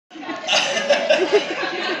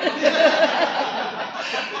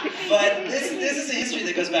But this is a history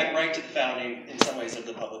that goes back right to the founding, in some ways, of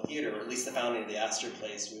the public theater, or at least the founding of the Astor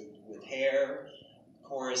Place with Hair,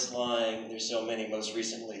 Chorus Line. There's so many, most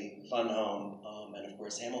recently Fun Home, and of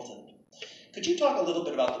course Hamilton. Could you talk a little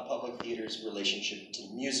bit about the public theater's relationship to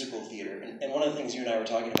musical theater? And one of the things you and I were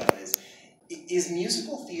talking about is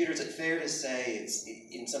musical theater, is it fair to say it's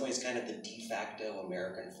in some ways kind of the de facto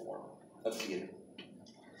American form of theater?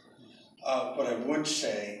 What I would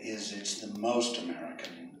say is it's the most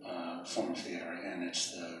American form of theater, and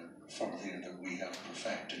it's the form of theater that we have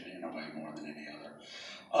perfected in a way more than any other.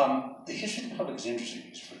 The history of the public is interesting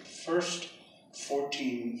because for the first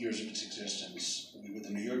 14 years of its existence, we were the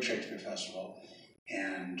New York Shakespeare Festival,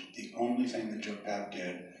 and the only thing that Joe Papp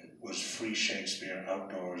did was free Shakespeare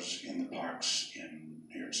outdoors in the parks in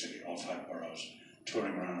New York City, all 5 boroughs,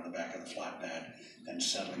 touring around on the back of the flatbed, then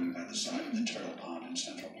settling by the side of the Turtle Pond in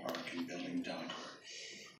Central Park and building Delacour.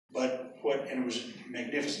 And it was a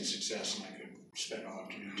magnificent success, and I could spend all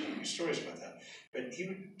afternoon telling you stories about that. But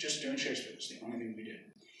even just doing Shakespeare was the only thing we did.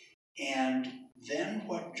 And then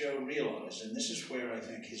what Joe realized, and this is where I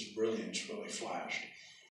think his brilliance really flashed,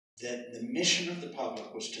 that the mission of the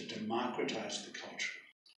public was to democratize the culture.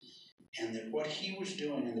 And that what he was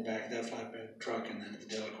doing in the back of that flatbed truck and then at the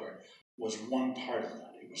Delacour was one part of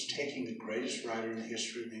that. It was taking the greatest writer in the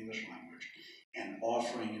history of the English language and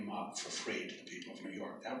offering him up for free to the people of New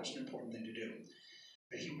York. That was an important thing to do.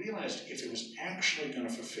 But he realized if it was actually going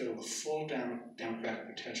to fulfill the full democratic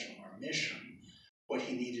potential of our mission, what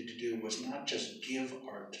he needed to do was not just give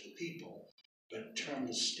art to the people, but turn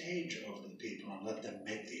the stage over to the people and let them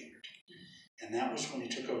make the art. And that was when he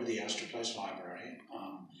took over the Astor Place Library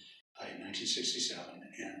in 1967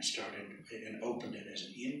 and opened it as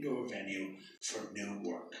an indoor venue for new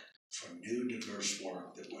work, for new diverse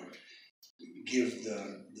work that would give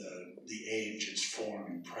the age its form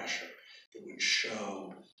and pressure, that would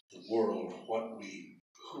show the world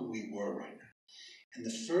who we were right now. And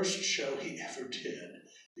the first show he ever did,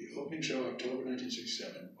 the opening show, October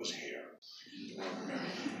 1967, was Hair.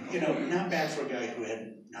 You know, not bad for a guy who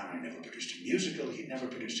had not only never produced a musical, he'd never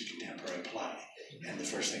produced a contemporary play. And the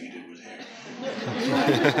first thing he did was Hair.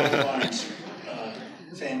 Brian Lawrence,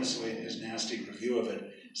 famously in his nasty review of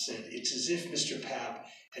it, said, "It's as if Mr. Papp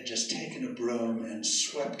had just taken a broom and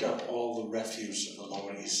swept up all the refuse of the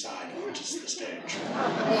Lower East Side onto the stage.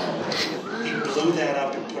 He blew that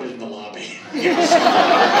up and put it in the lobby."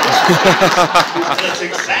 That's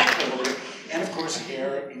exactly what it was. And of course,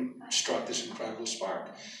 Hair struck this incredible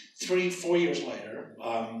spark. 3-4 years later,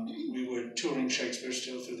 we were touring Shakespeare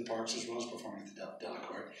still through the parks as well as performing at the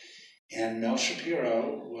Delacour. And Mel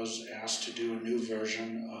Shapiro was asked to do a new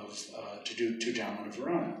version to do Two Gentlemen of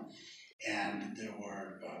Verona. And there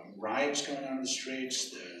were riots going on in the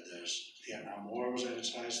streets. The Vietnam War was at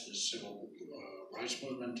its height. The civil rights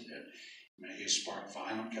movement and sparked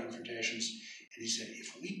violent confrontations. And he said,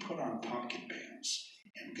 if we put on pumpkin bands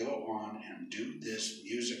and go on and do this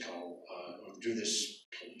musical, or do this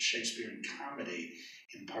Shakespearean comedy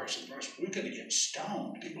in parks and parks, we're going to get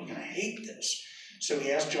stoned. People are going to hate this. So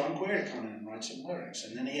he asked John Guare to come in and write some lyrics.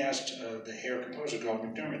 And then he asked the Hair composer, Galt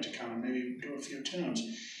McDermott, to come and maybe do a few tunes.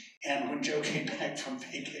 And when Joe came back from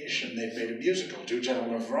vacation, they made a musical, Two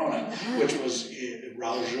Gentlemen of Verona, which was,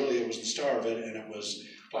 Raul Julia was the star of it, and it was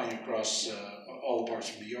playing across all the parts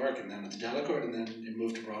of New York, and then at the Delacour, and then it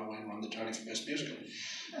moved to Broadway and won the Tony for Best Musical.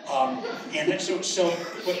 And then, so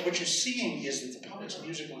what you're seeing is that the public's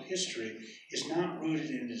musical history is not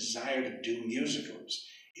rooted in a desire to do musicals.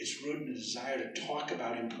 It's rooted in a desire to talk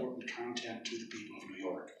about important content to the people of New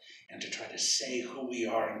York and to try to say who we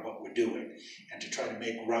are and what we're doing and to try to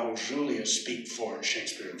make Raul Julia speak for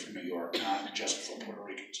Shakespeare and for New York, not just for Puerto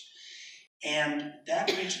Ricans. And that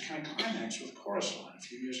reached a kind of climax with Chorus Line a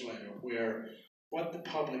few years later, where what the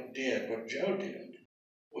public did, what Joe did,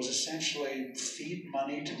 was essentially feed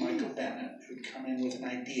money to Michael Bennett, who'd come in with an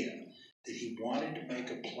idea that he wanted to make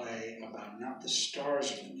a play about not the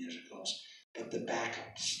stars of the musicals, but the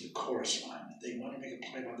backups, the chorus line. They wanted to make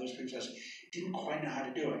a play about those people that didn't quite know how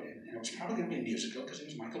to do it. And it was probably going to be a musical because it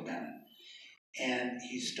was Michael Bennett. And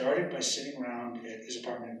he started by sitting around at his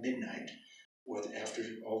apartment at midnight after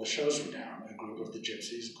all the shows were down. A group of the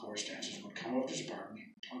gypsies, the chorus dancers, would come over to his apartment,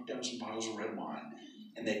 he'd plunk down some bottles of red wine,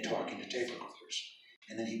 and they'd talk into tape recorders.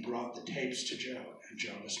 And then he brought the tapes to Joe, and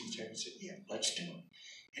Joe listened to the tape and said, yeah, let's do it.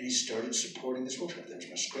 And he started supporting this workshop. There was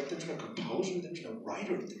no script, there was no composer, there was no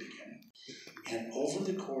writer at the beginning. And over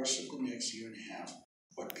the course of the next year and a half,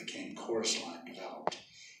 what became Chorus Line developed.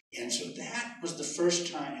 And so that was the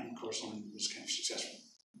first time, and Chorus Line was kind of successful.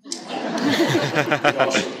 We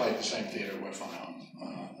also played the same theater where Fun Home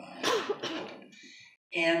opened.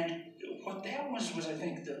 And what that was I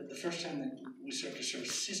think the first time that we started to sort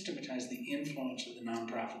of systematize the influence of the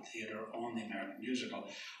nonprofit theater on the American musical,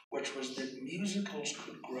 which was that musicals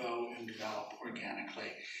could grow and develop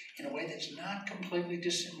organically in a way that's not completely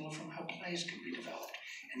dissimilar from how plays can be developed.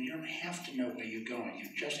 And you don't have to know where you're going. You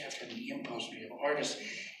just have to have an impulse to be an artist,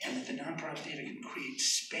 and that the nonprofit theater can create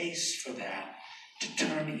space for that to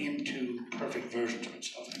turn into perfect versions of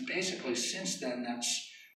itself. And basically, since then, that's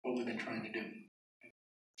what we've been trying to do.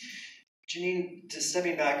 Jeanine, just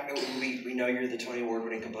stepping back, we know you're the Tony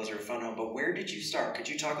Award-winning composer of Fun Home, but where did you start? Could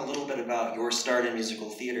you talk a little bit about your start in musical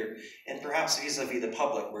theater, and perhaps vis-a-vis the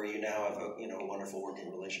public, where you now have a wonderful working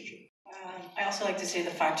relationship? I also like to say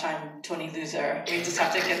the 5-time Tony loser. We just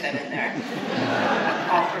have to get that in there.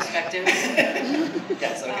 All perspectives.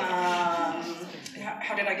 Yes, okay.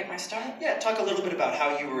 How did I get my start? Yeah, talk a little bit about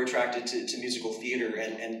how you were attracted to musical theater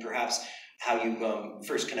and perhaps how you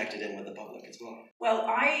first connected in with the public as well. Well,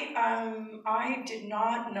 I did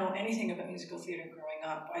not know anything about musical theater growing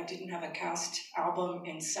up. I didn't have a cast album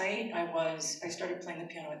in sight. I started playing the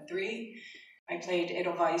piano at 3. I played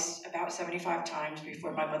Edelweiss about 75 times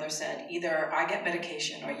before my mother said, either I get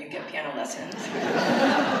medication or you get piano lessons.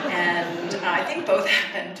 And I think both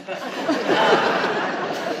happened.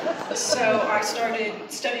 But so I started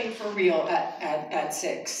studying for real at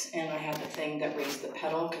 6, and I had the thing that raised the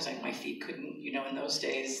pedal because my feet couldn't, in those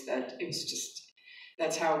days, that it was just,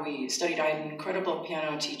 that's how we studied. I had an incredible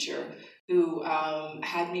piano teacher who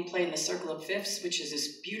had me play in the circle of fifths, which is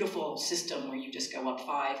this beautiful system where you just go up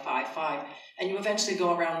 5, 5, 5, and you eventually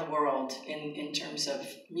go around the world in terms of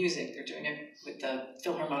music. They're doing it with the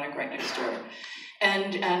Philharmonic right next door.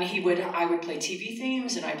 And I would play TV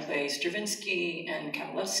themes, and I'd play Stravinsky and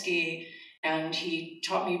Kavalevsky, and he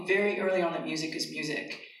taught me very early on that music is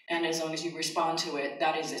music. And as long as you respond to it,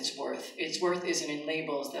 that is its worth. Its worth isn't in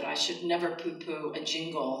labels, that I should never poo-poo a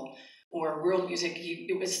jingle or world music.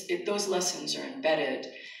 Those lessons are embedded.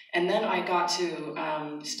 And then I got to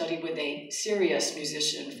study with a serious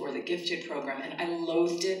musician for the gifted program, and I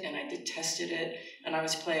loathed it and I detested it. And I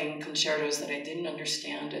was playing concertos that I didn't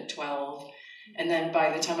understand at 12. And then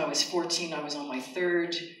by the time I was 14, I was on my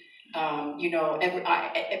 3rd.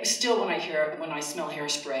 It was still when I smell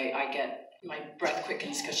hairspray, I get my breath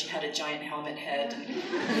quickens because she had a giant helmet head,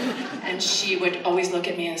 and she would always look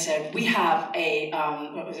at me and said, "We have a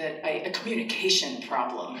communication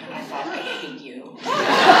problem." And I thought, I hate you.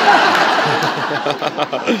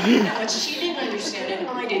 And what she didn't understand, and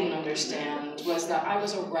I didn't understand, was that I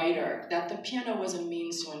was a writer, that the piano was a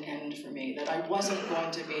means to an end for me, that I wasn't going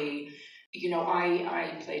to be,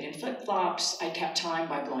 I played in flip-flops, I kept time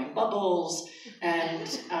by blowing bubbles, and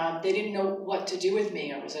they didn't know what to do with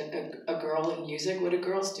me. I was a girl in music. What do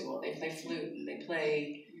girls do? Well, they play flute and they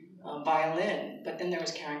play violin. But then there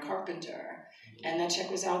was Karen Carpenter, and that chick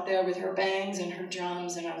was out there with her bangs and her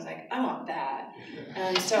drums, and I was like, I want that.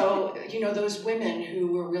 And so, those women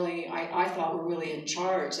who were really, I thought were really in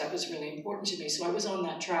charge, that was really important to me. So I was on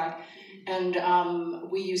that track, and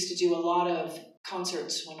we used to do a lot of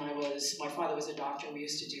concerts when my father was a doctor. We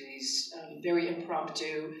used to do these very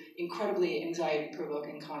impromptu, incredibly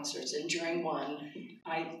anxiety-provoking concerts. And during one,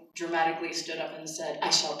 I dramatically stood up and said, "I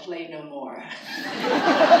shall play no more."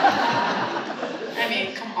 I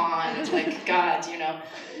mean, come on, it's like God,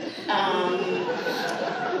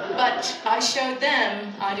 But I showed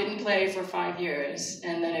them. I didn't play for 5 years,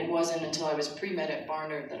 and then it wasn't until I was pre-med at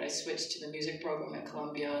Barnard that I switched to the music program at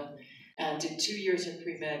Columbia. And did 2 years of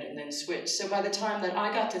pre-med and then switched. So by the time that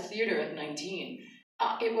I got to theater at 19,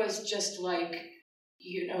 it was just like,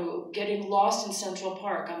 getting lost in Central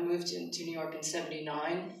Park. I moved into New York in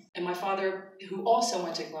 79, and my father, who also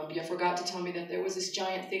went to Columbia, forgot to tell me that there was this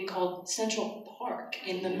giant thing called Central Park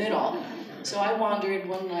in the middle. So I wandered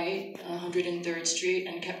one night, 103rd Street,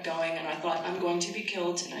 and kept going, and I thought, I'm going to be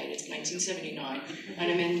killed tonight. It's 1979,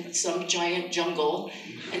 and I'm in some giant jungle.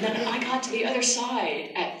 And then I got to the other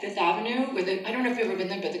side at 5th Avenue, I don't know if you've ever been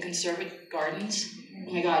there, but the Conservative Gardens.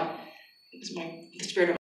 Oh my God, it was the spirit of